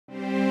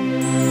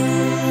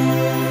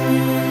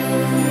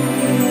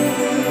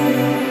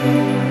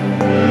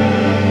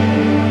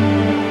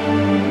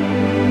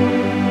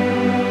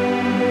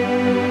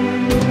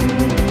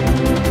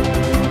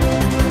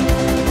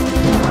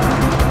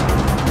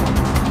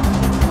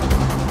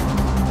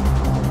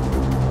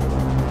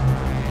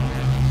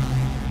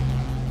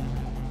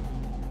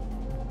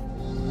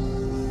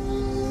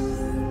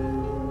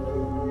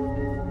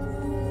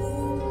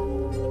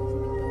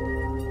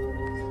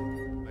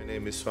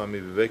Swami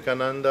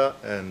Vivekananda,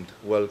 and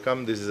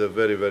welcome. This is a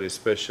very, very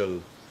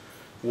special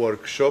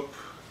workshop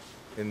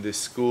in this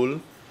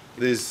school.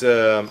 This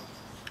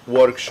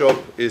workshop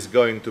is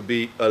going to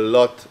be a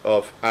lot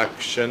of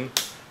action,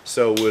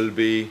 so we'll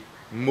be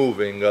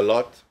moving a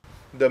lot.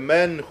 The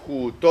man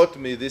who taught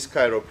me this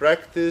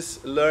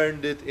chiropractic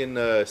learned it in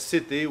a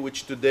city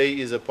which today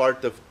is a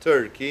part of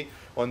Turkey,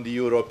 on the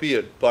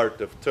European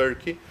part of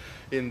Turkey.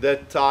 In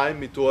that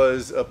time it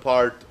was a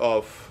part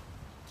of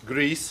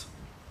Greece,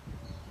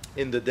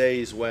 in the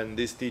days when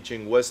this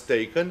teaching was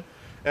taken,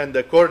 and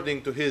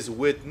according to his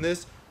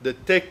witness, the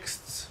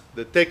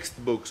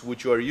textbooks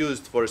which were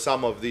used for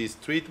some of these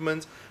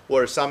treatments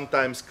were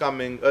sometimes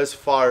coming as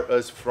far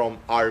as from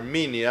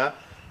Armenia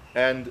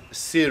and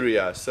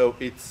Syria. So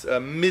it's a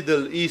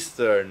Middle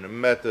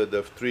Eastern method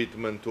of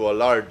treatment to a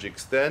large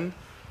extent,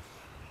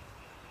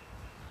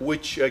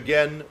 which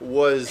again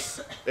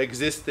was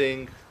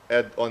existing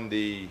on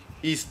the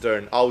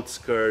eastern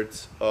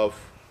outskirts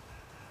of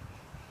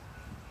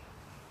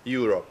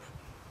Europe.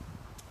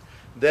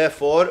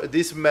 Therefore,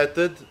 this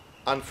method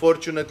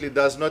unfortunately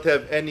does not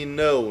have any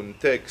known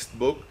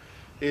textbook.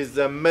 Is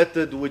a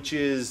method which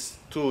is,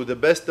 to the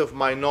best of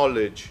my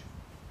knowledge,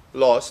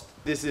 lost.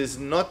 This is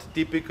not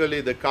typically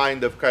the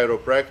kind of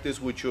chiropractic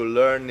which you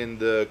learn in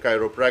the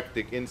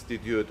Chiropractic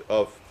Institute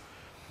of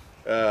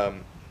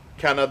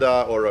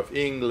Canada or of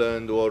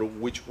England, or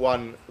which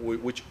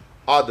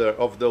other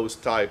of those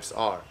types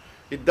are.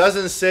 It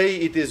doesn't say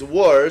it is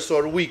worse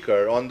or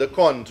weaker. On the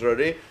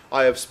contrary,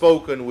 I have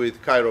spoken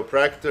with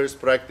chiropractors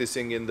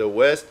practicing in the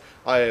West.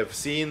 I have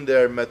seen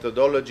their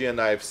methodology and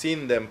I have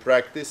seen them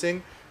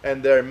practicing,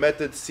 and their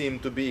methods seem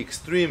to be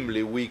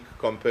extremely weak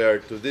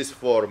compared to this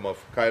form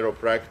of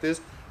chiropractic,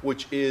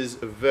 which is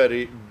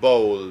very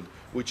bold,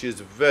 which is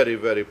very,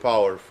 very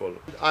powerful.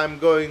 I'm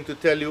going to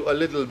tell you a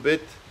little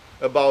bit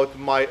about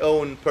my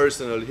own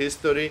personal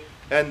history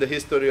and the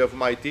history of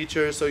my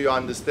teacher, so you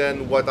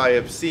understand what I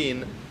have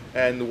seen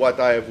and what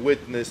I have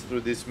witnessed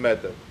through this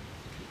method.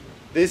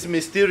 This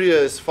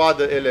mysterious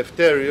Father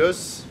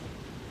Eleftherios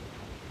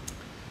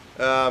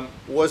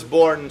was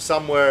born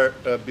somewhere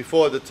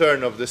before the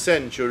turn of the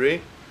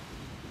century.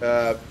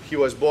 He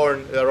was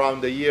born around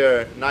the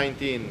year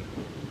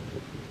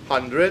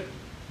 1900,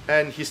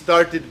 and he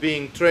started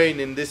being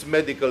trained in this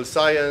medical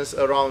science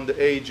around the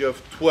age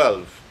of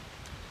 12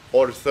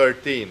 or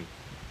 13.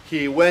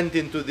 He went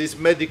into this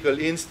medical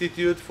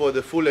institute for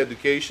the full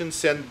education,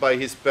 sent by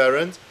his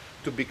parents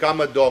to become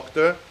a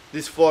doctor.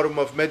 This form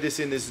of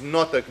medicine is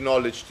not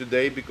acknowledged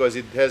today because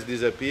it has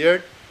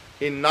disappeared.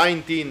 In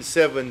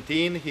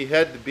 1917 he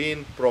had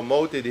been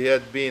promoted, he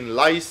had been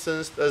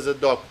licensed as a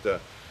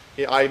doctor.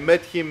 I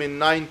met him in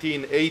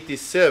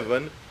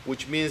 1987,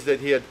 which means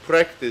that he had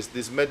practiced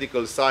this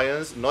medical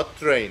science, not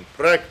trained,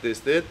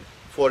 practiced it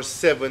for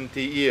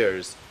 70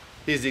 years.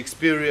 His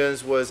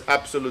experience was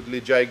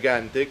absolutely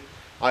gigantic.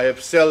 I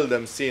have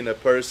seldom seen a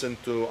person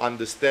to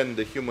understand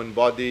the human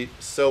body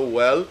so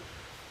well.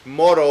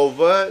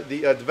 Moreover,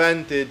 the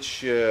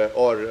advantage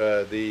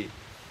the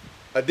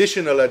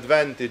additional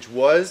advantage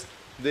was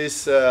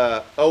this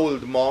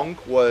old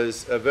monk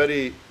was a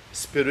very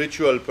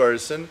spiritual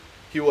person.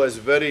 He was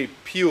very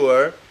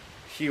pure.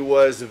 He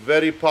was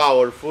very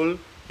powerful.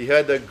 He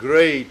had a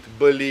great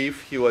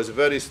belief. He was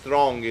very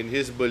strong in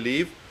his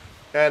belief.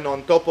 And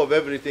on top of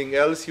everything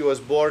else, he was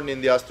born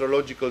in the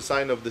astrological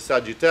sign of the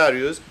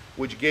Sagittarius,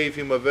 which gave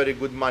him a very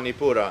good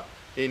Manipura.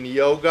 In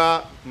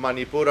yoga,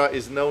 Manipura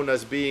is known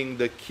as being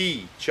the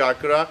key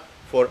chakra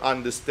for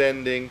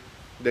understanding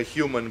the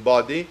human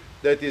body.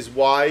 That is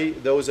why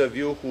those of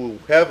you who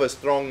have a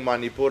strong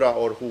Manipura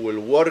or who will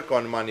work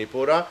on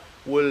Manipura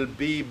will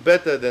be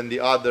better than the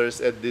others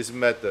at this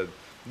method.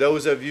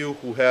 Those of you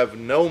who have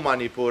no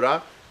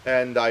Manipura,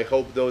 and I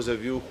hope those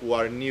of you who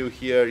are new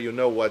here, you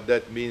know what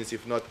that means.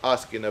 If not,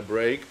 ask in a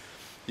break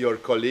your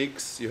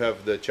colleagues. You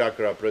have the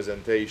chakra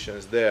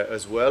presentations there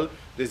as well.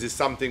 This is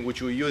something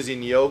which we use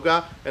in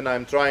yoga, and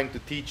I'm trying to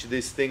teach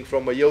this thing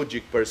from a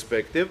yogic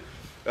perspective.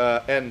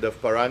 End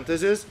of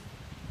parenthesis.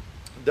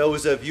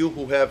 Those of you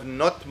who have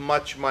not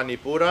much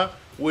Manipura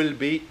will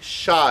be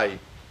shy.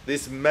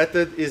 This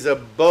method is a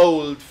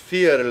bold,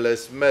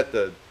 fearless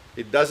method.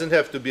 It doesn't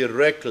have to be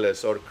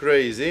reckless or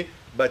crazy,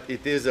 but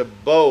it is a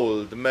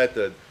bold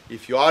method.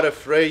 If you are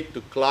afraid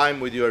to climb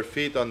with your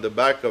feet on the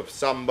back of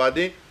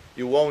somebody,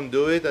 you won't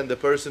do it and the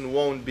person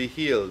won't be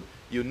healed.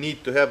 You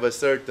need to have a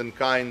certain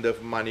kind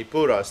of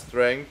Manipura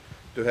strength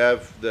to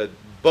have the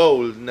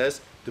boldness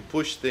to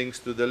push things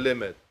to the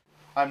limit.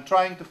 I'm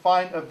trying to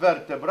find a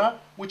vertebra,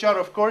 which are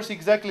of course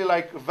exactly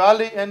like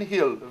valley and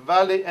hill,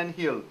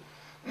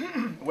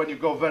 when you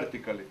go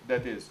vertically,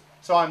 that is.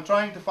 So I'm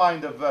trying to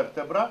find a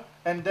vertebra,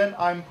 and then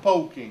I'm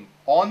poking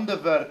on the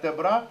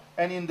vertebra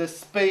and in the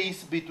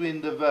space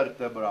between the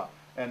vertebra,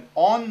 and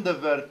on the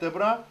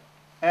vertebra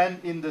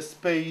and in the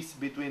space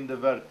between the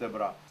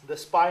vertebra. The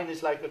spine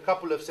is like a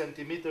couple of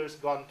centimeters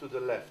gone to the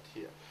left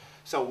here.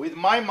 So with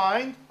my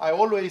mind, I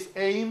always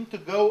aim to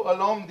go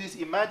along this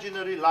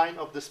imaginary line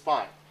of the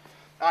spine.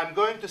 I'm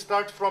going to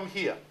start from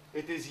here.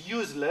 It is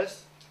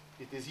useless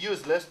It is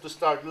useless to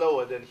start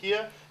lower than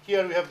here.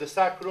 Here we have the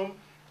sacrum,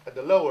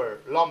 the lower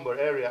lumbar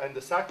area and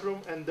the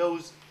sacrum, and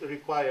those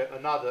require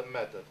another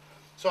method.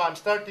 So I'm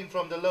starting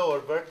from the lower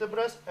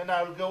vertebrae and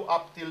I will go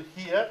up till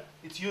here.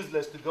 It's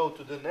useless to go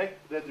to the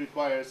neck. That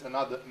requires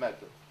another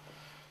method.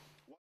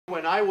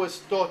 When I was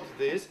taught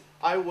this,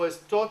 I was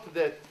taught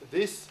that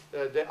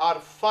there are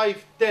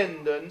 5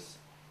 tendons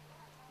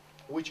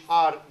which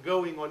are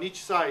going on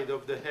each side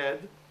of the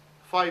head.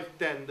 5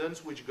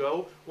 tendons which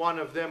go, one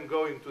of them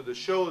going to the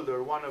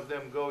shoulder, one of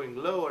them going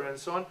lower, and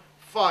so on.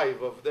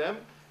 5 of them.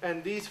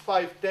 And these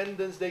 5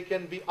 tendons, they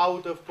can be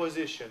out of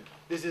position.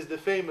 This is the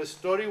famous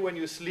story when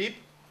you sleep,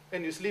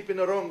 and you sleep in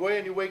the wrong way,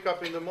 and you wake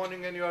up in the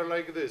morning and you are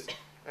like this.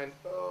 And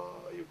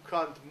you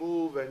can't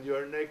move, and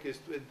your neck is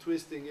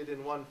twisting it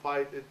in one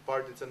part,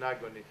 it's an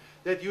agony.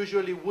 That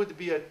usually would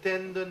be a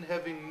tendon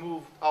having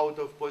moved out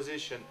of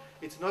position.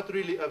 It's not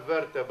really a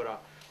vertebra.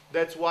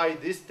 That's why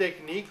this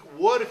technique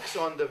works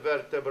on the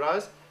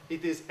vertebrae.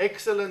 It is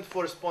excellent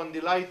for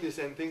spondylitis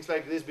and things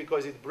like this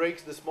because it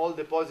breaks the small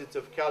deposits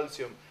of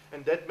calcium,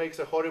 and that makes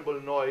a horrible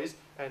noise,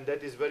 and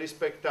that is very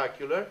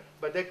spectacular.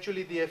 But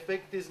actually the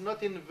effect is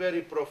not in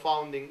very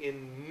profounding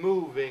in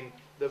moving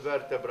the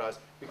vertebrae,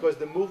 because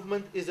the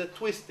movement is a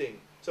twisting.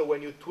 So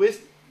when you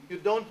twist, you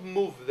don't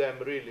move them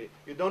really.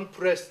 You don't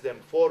press them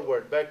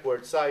forward,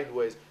 backward,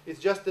 sideways. It's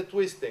just a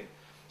twisting.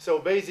 So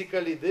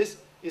basically this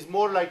is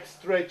more like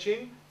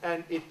stretching,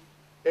 and it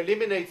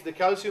eliminates the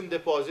calcium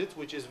deposits,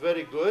 which is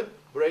very good,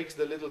 breaks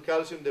the little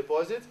calcium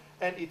deposits,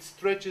 and it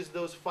stretches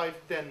those 5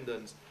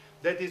 tendons.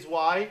 That is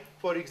why,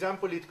 for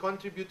example, it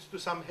contributes to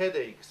some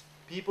headaches.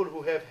 People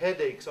who have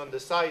headaches on the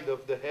side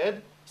of the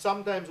head,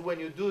 sometimes when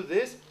you do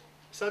this,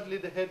 suddenly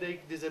the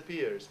headache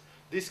disappears.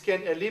 This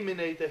can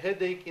eliminate a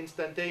headache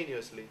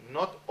instantaneously.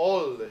 Not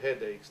all the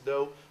headaches,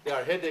 though. There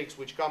are headaches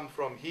which come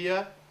from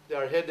here,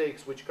 there are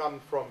headaches which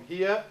come from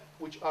here,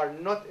 which are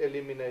not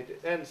eliminated,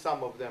 and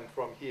some of them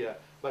from here.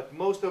 But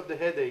most of the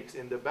headaches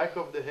in the back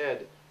of the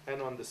head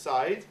and on the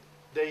side,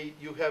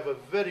 you have a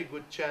very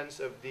good chance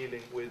of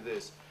dealing with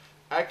this.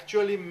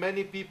 Actually,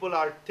 many people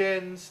are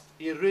tensed,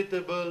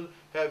 irritable,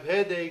 have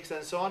headaches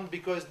and so on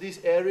because this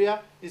area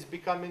is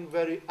becoming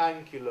very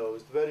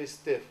ankylosed, very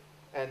stiff.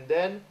 And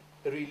then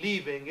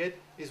relieving it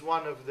is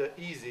one of the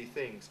easy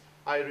things.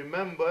 I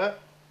remember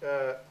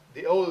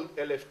the old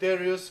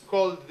Eleftherius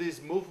called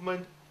this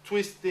movement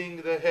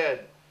twisting the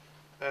head,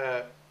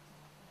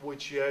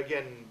 which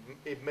again,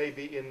 it may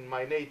be in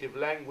my native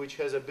language,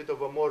 has a bit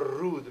of a more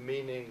rude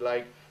meaning,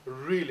 like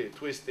really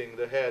twisting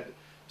the head,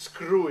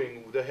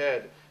 screwing the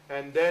head.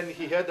 And then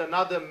he had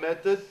another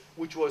method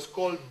which was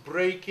called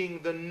breaking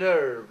the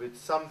nerve. It's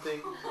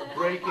something,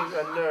 breaking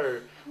a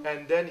nerve.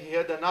 And then he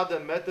had another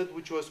method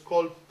which was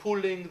called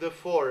pulling the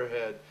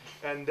forehead.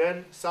 And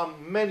then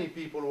many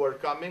people were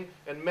coming,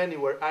 and many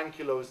were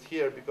ankylosed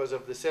here because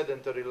of the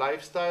sedentary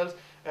lifestyles.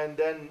 And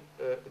then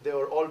they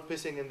were all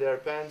pissing in their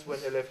pants when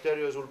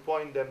Eleftherius would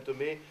point them to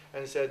me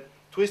and said,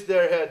 twist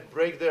their head,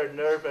 break their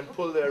nerve, and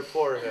pull their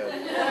forehead.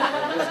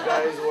 And these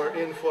guys were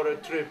in for a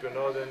trip, you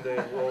know. Then they,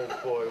 oh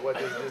boy,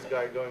 what is this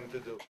guy going to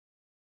do?